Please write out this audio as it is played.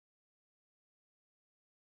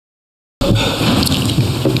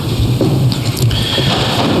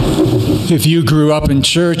If you grew up in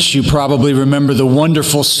church, you probably remember the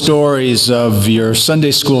wonderful stories of your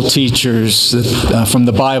Sunday school teachers from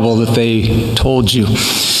the Bible that they told you.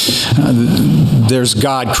 There's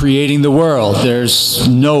God creating the world. There's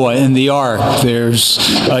Noah in the ark. There's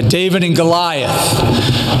David and Goliath,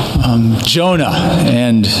 Jonah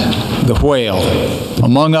and the whale,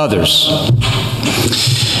 among others.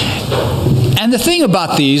 And the thing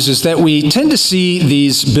about these is that we tend to see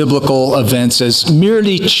these biblical events as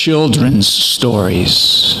merely children's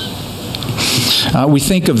stories. We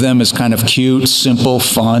think of them as kind of cute, simple,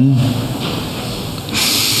 fun.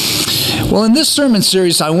 Well, in this sermon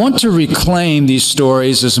series, I want to reclaim these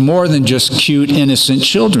stories as more than just cute, innocent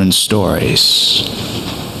children's stories.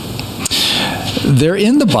 They're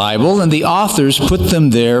in the Bible, and the authors put them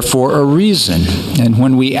there for a reason. And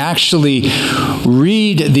when we actually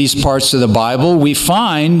read these parts of the Bible, we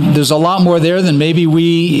find there's a lot more there than maybe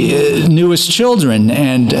we knew as children,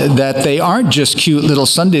 and that they aren't just cute little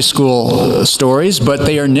Sunday school stories, but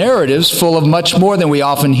they are narratives full of much more than we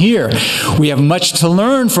often hear. We have much to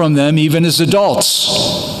learn from them, even as adults.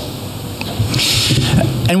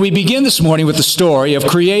 And we begin this morning with the story of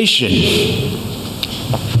creation.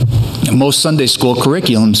 Most Sunday school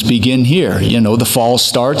curriculums begin here. You know, the fall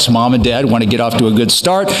starts. Mom and Dad want to get off to a good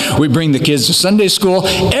start. We bring the kids to Sunday school.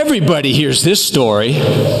 Everybody hears this story.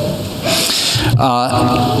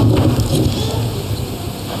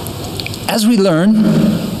 As we learn,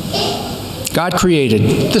 God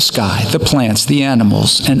created the sky, the plants, the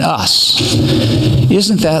animals, and us.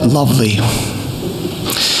 Isn't that lovely?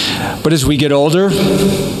 But as we get older,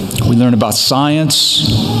 we learn about science.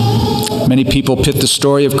 Many people pit the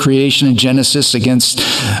story of creation in Genesis against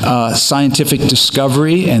scientific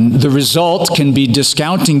discovery, and the result can be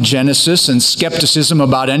discounting Genesis and skepticism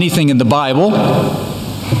about anything in the Bible.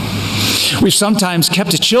 We've sometimes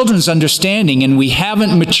kept a children's understanding, and we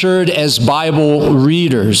haven't matured as Bible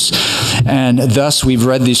readers. And thus, we've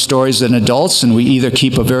read these stories as adults, and we either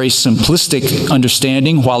keep a very simplistic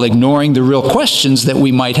understanding while ignoring the real questions that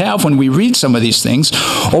we might have when we read some of these things,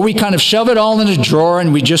 or we kind of shove it all in a drawer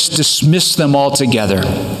and we just dismiss them altogether.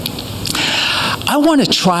 I want to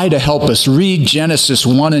try to help us read Genesis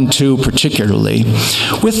 1 and 2 particularly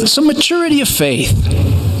with some maturity of faith.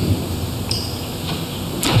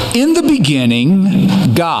 In the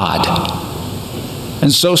beginning, God.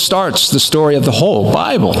 And so starts the story of the whole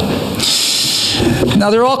Bible. Now,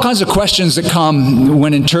 there are all kinds of questions that come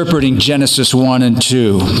when interpreting Genesis 1 and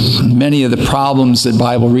 2. Many of the problems that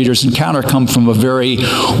Bible readers encounter come from a very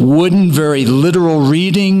wooden, very literal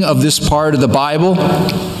reading of this part of the Bible.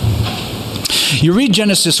 You read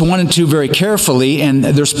Genesis 1 and 2 very carefully, and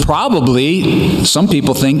there's probably, some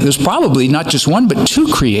people think, there's probably not just one, but two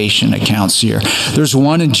creation accounts here. There's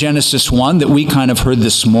one in Genesis 1 that we kind of heard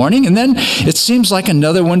this morning, and then it seems like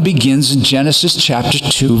another one begins in Genesis chapter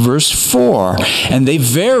 2, verse 4. And they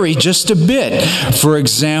vary just a bit. For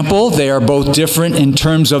example, they are both different in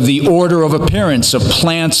terms of the order of appearance of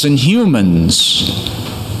plants and humans.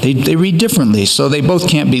 They read differently, so they both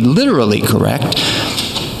can't be literally correct.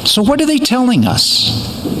 So what are they telling us?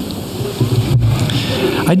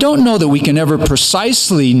 I don't know that we can ever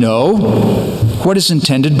precisely know what is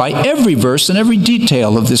intended by every verse and every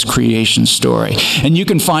detail of this creation story. And you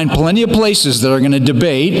can find plenty of places that are going to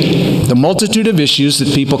debate the multitude of issues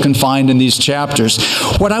that people can find in these chapters.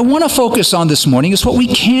 What I want to focus on this morning is what we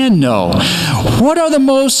can know. What are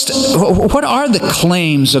the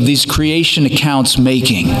claims of these creation accounts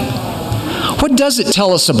making? What does it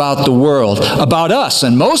tell us about the world, about us,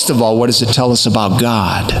 and most of all, what does it tell us about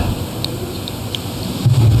God?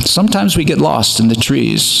 Sometimes we get lost in the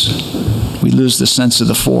trees. We lose the sense of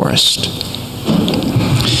the forest.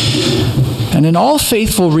 And in all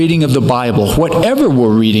faithful reading of the Bible, whatever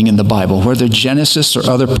we're reading in the Bible, whether Genesis or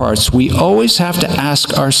other parts, we always have to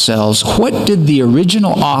ask ourselves, what did the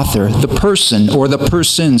original author, the person or the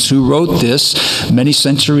persons who wrote this many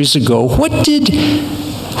centuries ago, what did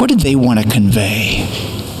they want to convey?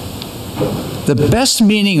 The best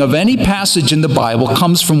meaning of any passage in the Bible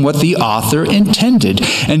comes from what the author intended.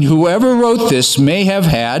 And whoever wrote this may have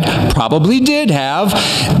had, probably did have,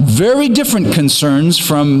 very different concerns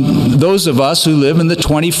from those of us who live in the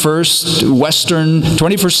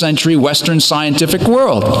 21st century Western scientific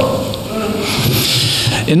world.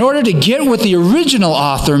 In order to get what the original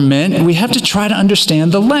author meant, we have to try to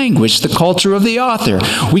understand the language, the culture of the author.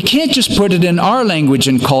 We can't just put it in our language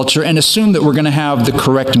and culture and assume that we're going to have the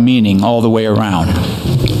correct meaning all the way around.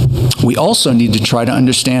 We also need to try to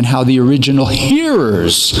understand how the original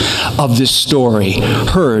hearers of this story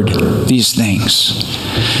heard these things.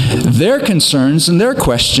 Their concerns and their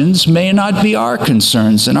questions may not be our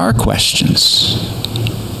concerns and our questions.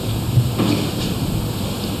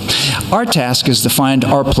 Our task is to find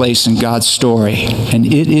our place in God's story, and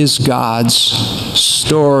it is God's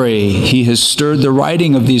story. He has stirred the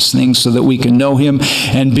writing of these things so that we can know Him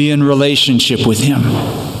and be in relationship with Him.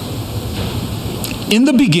 In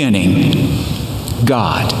the beginning,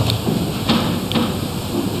 God.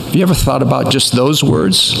 Have you ever thought about just those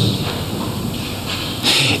words?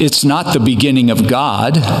 It's not the beginning of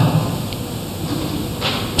God.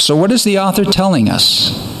 So what is the author telling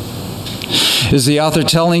us? Is the author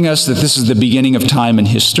telling us that this is the beginning of time and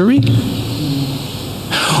history?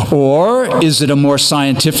 Or is it a more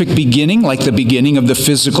scientific beginning, like the beginning of the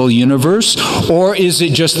physical universe? Or is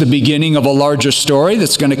it just the beginning of a larger story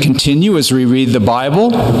that's going to continue as we read the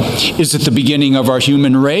Bible? Is it the beginning of our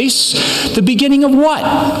human race? The beginning of what?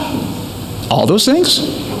 All those things?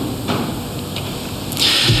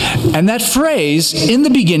 And that phrase, in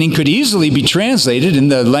the beginning, could easily be translated in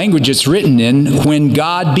the language it's written in, when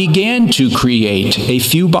God began to create. A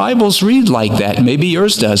few Bibles read like that. Maybe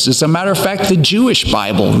yours does. As a matter of fact, the Jewish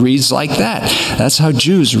Bible reads like that. That's how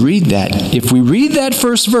Jews read that. If we read that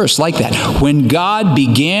first verse like that, when God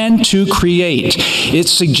began to create, it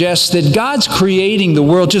suggests that God's creating the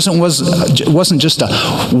world wasn't just a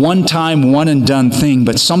one-time, one-and-done thing,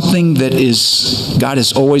 but something that God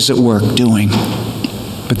is always at work doing.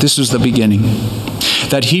 But this was the beginning.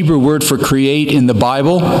 That Hebrew word for create in the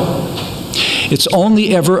Bible, it's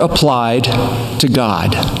only ever applied to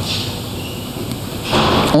God.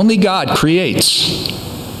 Only God creates.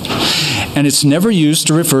 And it's never used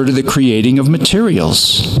to refer to the creating of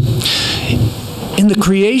materials. In the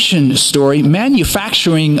creation story,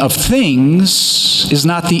 manufacturing of things is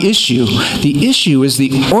not the issue. The issue is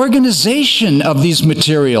the organization of these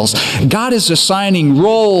materials. God is assigning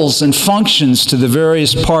roles and functions to the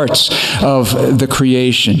various parts of the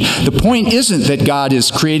creation. The point isn't that God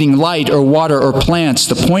is creating light or water or plants.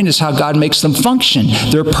 The point is how God makes them function,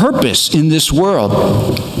 their purpose in this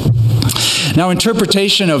world. Now,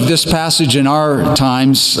 interpretation of this passage in our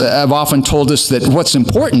times have often told us that what's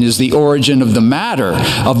important is the origin of the matter,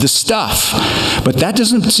 of the stuff. But that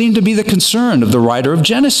doesn't seem to be the concern of the writer of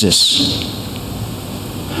Genesis.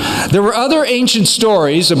 There were other ancient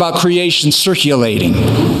stories about creation circulating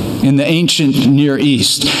in the ancient Near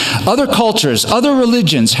East. Other cultures, other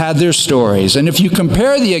religions had their stories. And if you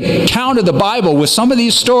compare the account of the Bible with some of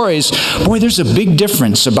these stories, boy, there's a big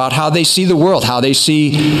difference about how they see the world, how they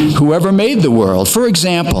see whoever made the world. For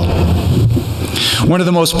example, one of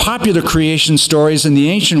the most popular creation stories in the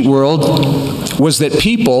ancient world was that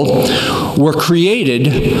people were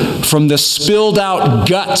created from the spilled out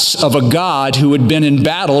guts of a god who had been in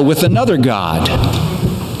battle with another god.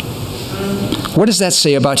 What does that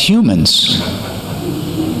say about humans?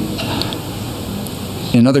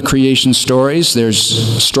 In other creation stories,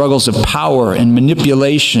 there's struggles of power and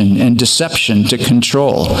manipulation and deception to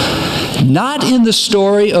control. Not in the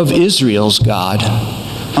story of Israel's God.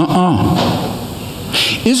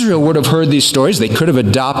 Israel would have heard these stories. They could have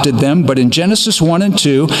adopted them. But in Genesis 1 and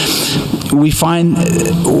 2, we find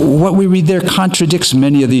what we read there contradicts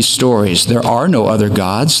many of these stories. There are no other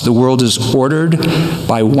gods. The world is ordered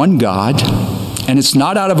by one God, and it's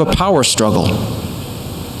not out of a power struggle.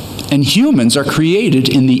 And humans are created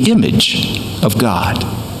in the image of God,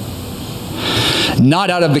 not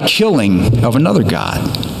out of the killing of another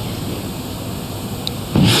God.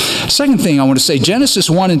 Second thing I want to say, Genesis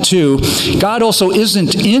 1 and 2, God also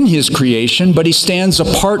isn't in His creation, but He stands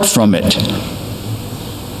apart from it.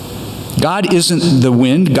 God isn't the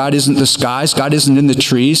wind, God isn't the skies, God isn't in the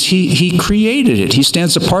trees. He created it. He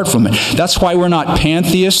stands apart from it. That's why we're not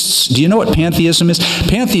pantheists. Do you know what pantheism is?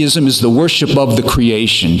 Pantheism is the worship of the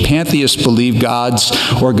creation. Pantheists believe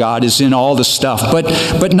God is in all the stuff,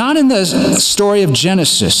 but not in the story of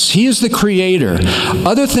Genesis. He is the creator.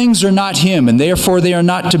 Other things are not Him, and therefore they are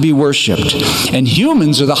not to be worshipped. And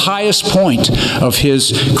humans are the highest point of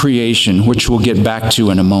His creation, which we'll get back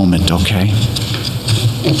to in a moment, okay?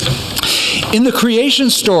 In the creation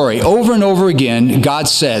story, over and over again, God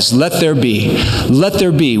says, let there be. Let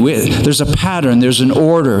there be. There's a pattern, there's an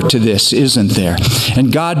order to this, isn't there?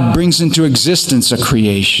 And God brings into existence a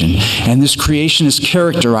creation. And this creation is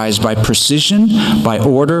characterized by precision, by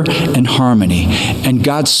order, and harmony. And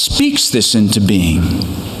God speaks this into being.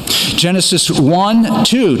 Genesis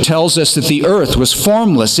 1:2 tells us that the earth was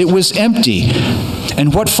formless, it was empty.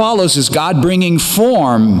 And what follows is God bringing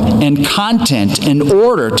form and content and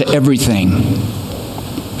order to everything.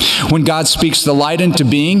 When God speaks the light into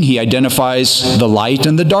being, He identifies the light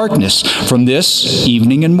and the darkness. From this,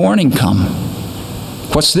 evening and morning come.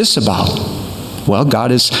 What's this about? Well,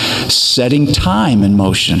 God is setting time in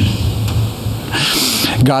motion.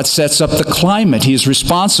 God sets up the climate. He is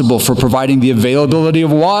responsible for providing the availability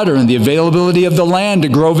of water and the availability of the land to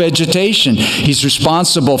grow vegetation. He's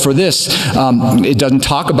responsible for this. It doesn't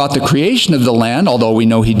talk about the creation of the land, although we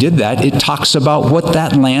know he did that. It talks about what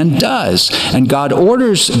that land does. And God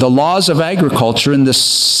orders the laws of agriculture in the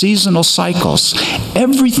seasonal cycles.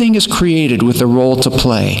 Everything is created with a role to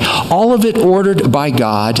play. All of it ordered by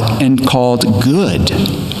God and called good.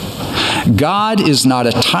 God is not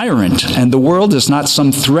a tyrant, and the world is not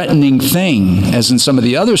some threatening thing, as in some of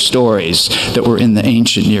the other stories that were in the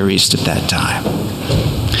ancient Near East at that time.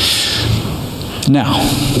 Now,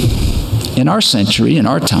 in our century, in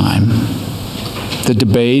our time, the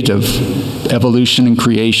debate of evolution and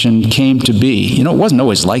creation came to be. You know, it wasn't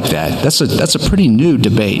always like that. That's a pretty new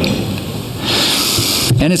debate.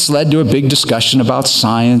 And it's led to a big discussion about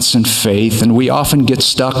science and faith, and we often get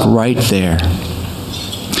stuck right there.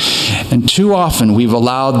 And too often we've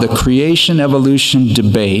allowed the creation-evolution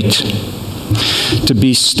debate to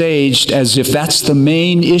be staged as if that's the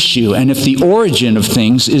main issue, and if the origin of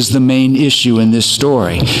things is the main issue in this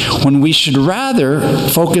story, when we should rather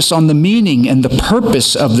focus on the meaning and the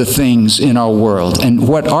purpose of the things in our world, and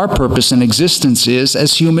what our purpose and existence is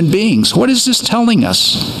as human beings. What is this telling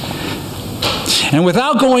us? And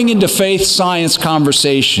without going into faith-science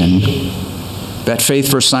conversation, that faith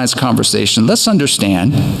versus science conversation, let's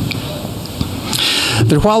understand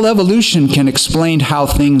that while evolution can explain how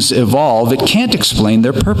things evolve, it can't explain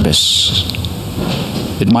their purpose.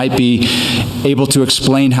 It might be able to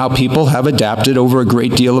explain how people have adapted over a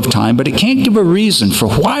great deal of time, but it can't give a reason for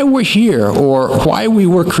why we're here or why we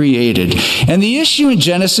were created. And the issue in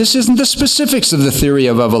Genesis isn't the specifics of the theory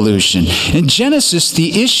of evolution. In Genesis,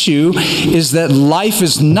 the issue is that life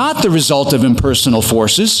is not the result of impersonal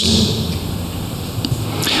forces,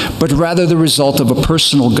 but rather the result of a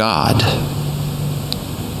personal God.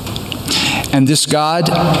 And this God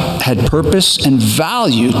had purpose and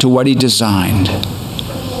value to what he designed.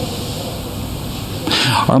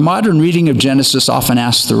 Our modern reading of Genesis often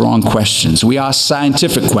asks the wrong questions. We ask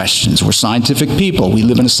scientific questions. We're scientific people. We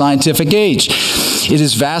live in a scientific age. It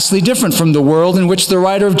is vastly different from the world in which the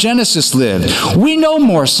writer of Genesis lived. We know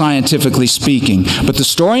more scientifically speaking, but the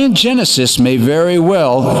story in Genesis may very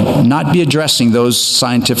well not be addressing those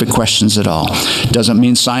scientific questions at all. Doesn't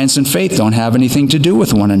mean science and faith don't have anything to do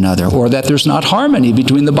with one another, or that there's not harmony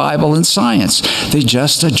between the Bible and science. They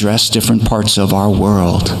just address different parts of our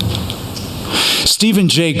world. Stephen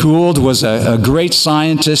Jay Gould was a great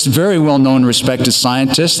scientist, very well-known, respected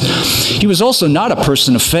scientist. He was also not a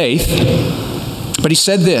person of faith, but he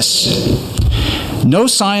said this: "No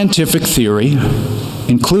scientific theory,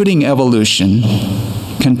 including evolution,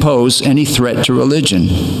 can pose any threat to religion.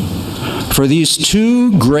 For these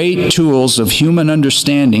two great tools of human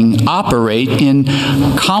understanding operate in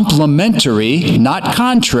complementary, not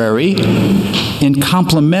contrary, in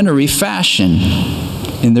complementary fashion,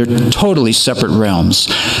 in their totally separate realms.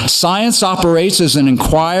 Science operates as an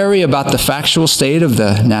inquiry about the factual state of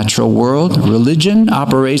the natural world. Religion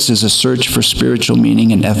operates as a search for spiritual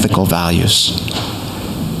meaning and ethical values."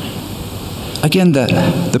 Again,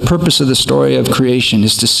 the purpose of the story of creation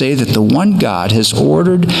is to say that the one God has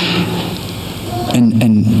ordered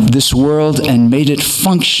and this world and made it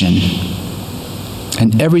function.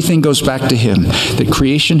 And everything goes back to him, that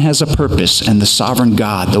creation has a purpose, and the sovereign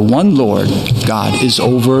God, the one Lord God, is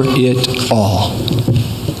over it all.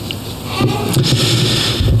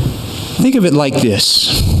 Think of it like this.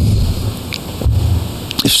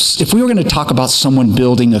 If we were going to talk about someone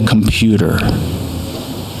building a computer,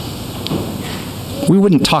 we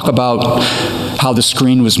wouldn't talk about how the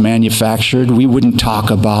screen was manufactured. We wouldn't talk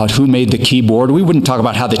about who made the keyboard. We wouldn't talk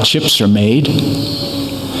about how the chips are made.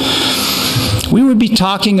 We would be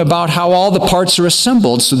talking about how all the parts are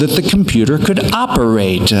assembled so that the computer could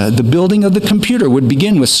operate. The building of the computer would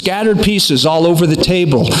begin with scattered pieces all over the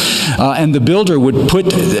table, and the builder would put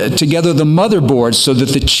together the motherboard so that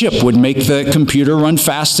the chip would make the computer run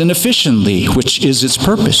fast and efficiently, which is its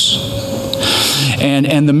purpose.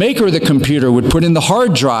 And the maker of the computer would put in the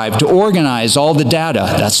hard drive to organize all the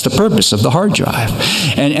data. That's the purpose of the hard drive.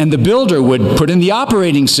 And the builder would put in the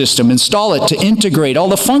operating system, install it to integrate all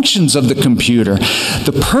the functions of the computer.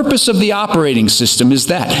 The purpose of the operating system is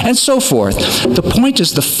that, and so forth. The point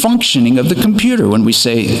is the functioning of the computer when we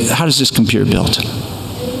say, how does this computer build?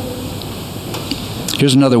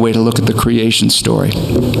 Here's another way to look at the creation story.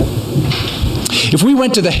 If we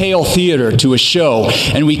went to the Hale Theater to a show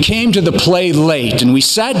and we came to the play late and we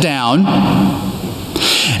sat down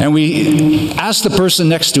and we asked the person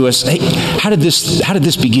next to us, hey, how did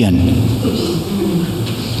this begin?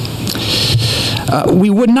 We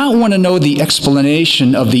would not want to know the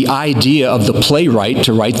explanation of the idea of the playwright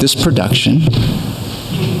to write this production.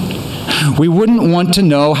 We wouldn't want to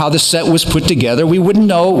know how the set was put together. We wouldn't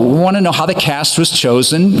want to know how the cast was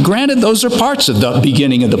chosen. Granted, those are parts of the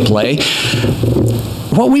beginning of the play.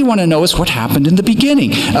 What we want to know is what happened in the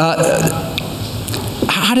beginning.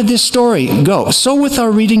 How did this story go? So with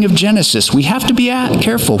our reading of Genesis, we have to be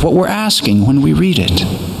careful what we're asking when we read it.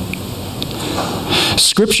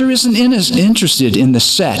 Scripture isn't interested in the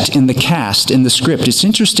set, in the cast, in the script. It's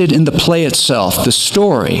interested in the play itself, the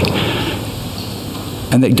story,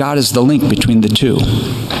 and that God is the link between the two.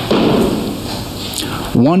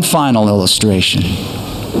 One final illustration.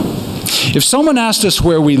 If someone asked us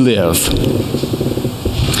where we live,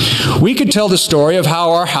 we could tell the story of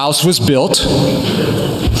how our house was built,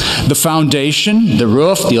 the foundation, the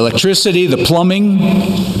roof, the electricity, the plumbing.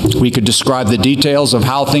 We could describe the details of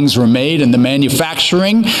how things were made and the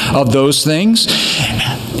manufacturing of those things.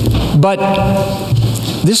 But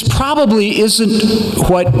this probably isn't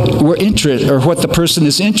what what the person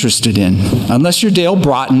is interested in. Unless you're Dale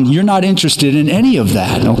Broughton, you're not interested in any of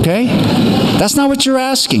that, okay? That's not what you're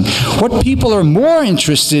asking. What people are more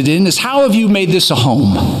interested in is, how have you made this a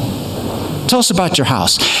home? Tell us about your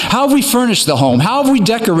house. How have we furnished the home? How have we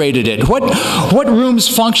decorated it? What rooms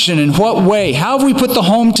function in what way? How have we put the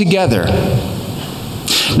home together?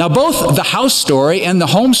 Now, both the house story and the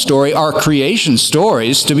home story are creation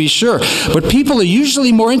stories, to be sure, but people are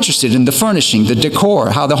usually more interested in the furnishing, the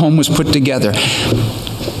decor, how the home was put together.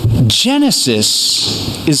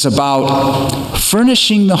 Genesis is about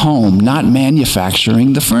furnishing the home, not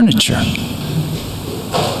manufacturing the furniture.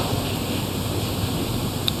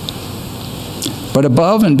 But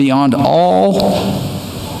above and beyond all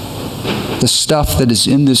the stuff that is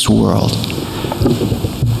in this world,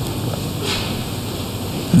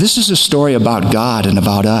 this is a story about God and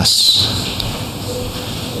about us.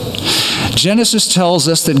 Genesis tells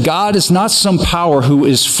us that God is not some power who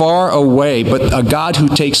is far away, but a God who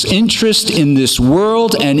takes interest in this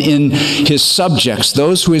world and in his subjects,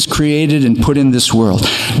 those who he has created and put in this world.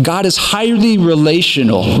 God is highly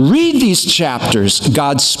relational. Read these chapters.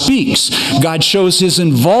 God speaks. God shows his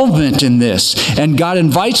involvement in this, and God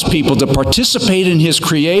invites people to participate in his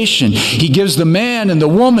creation. He gives the man and the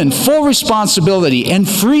woman full responsibility and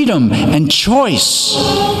freedom and choice.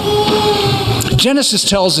 Genesis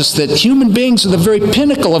tells us that human beings are the very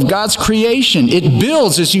pinnacle of God's creation. It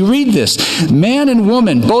builds, as you read this, man and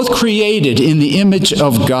woman, both created in the image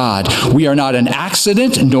of God. We are not an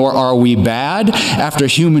accident, nor are we bad. After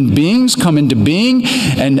human beings come into being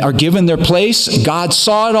and are given their place, God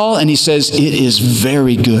saw it all, and he says, it is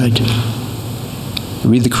very good.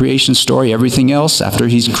 Read the creation story, everything else, after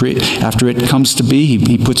it comes to be,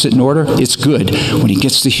 he puts it in order. It's good. When he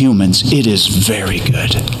gets to humans, it is very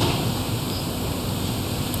good.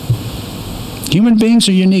 Human beings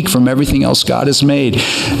are unique from everything else God has made.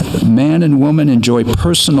 Man and woman enjoy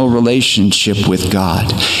personal relationship with God.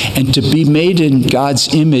 And to be made in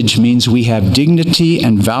God's image means we have dignity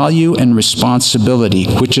and value and responsibility,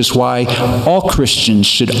 which is why all Christians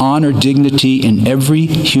should honor dignity in every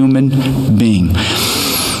human being.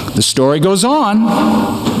 The story goes on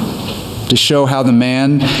to show how the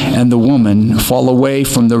man and the woman fall away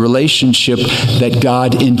from the relationship that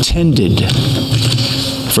God intended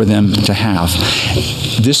for them to have.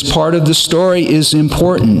 This part of the story is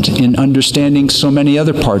important in understanding so many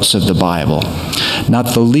other parts of the Bible,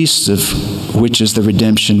 not the least of which is the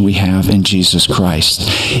redemption we have in Jesus Christ.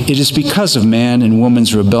 It is because of man and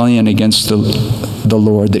woman's rebellion against the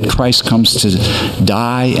Lord that Christ comes to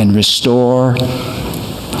die and restore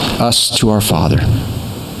us to our Father.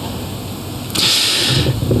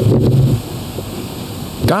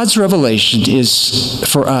 God's revelation is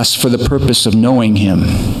for us for the purpose of knowing him,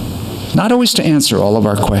 not always to answer all of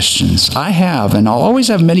our questions. I have, and I'll always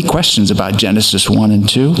have many questions about Genesis 1 and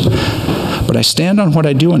 2, but I stand on what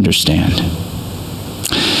I do understand.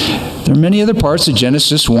 There are many other parts of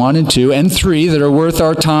Genesis 1 and 2 and 3 that are worth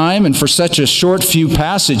our time, and for such a short few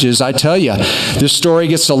passages, I tell you, this story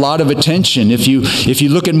gets a lot of attention. If you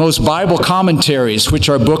look at most Bible commentaries, which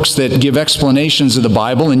are books that give explanations of the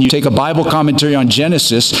Bible, and you take a Bible commentary on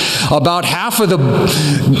Genesis, about half of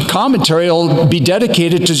the commentary will be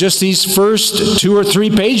dedicated to just these first 2 or 3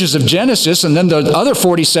 pages of Genesis, and then the other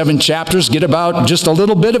 47 chapters get about just a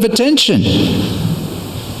little bit of attention.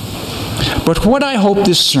 But what I hope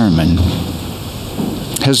this sermon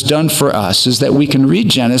has done for us is that we can read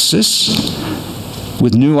Genesis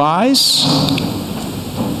with new eyes,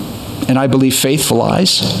 and I believe faithful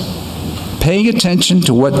eyes, paying attention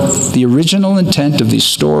to what the original intent of these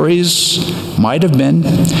stories might have been,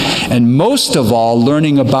 and most of all,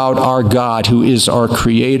 learning about our God, who is our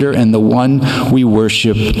Creator and the one we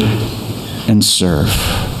worship and serve,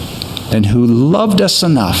 and who loved us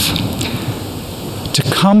enough to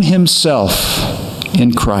come himself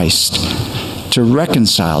in Christ to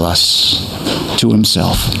reconcile us to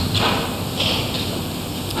himself.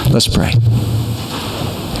 Let's pray.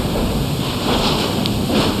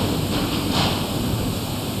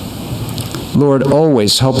 Lord,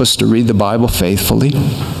 always help us to read the Bible faithfully.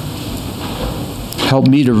 Help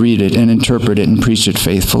me to read it and interpret it and preach it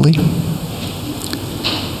faithfully.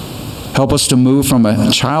 Help us to move from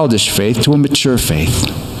a childish faith to a mature faith.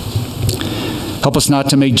 Help us not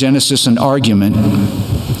to make Genesis an argument,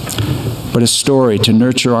 but a story to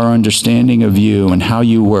nurture our understanding of you and how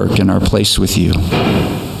you work in our place with you.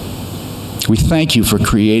 We thank you for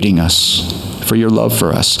creating us, for your love for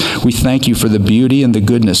us. We thank you for the beauty and the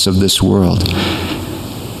goodness of this world.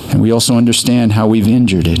 And we also understand how we've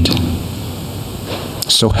injured it.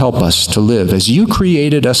 So help us to live as you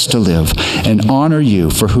created us to live and honor you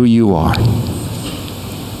for who you are.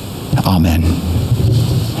 Amen.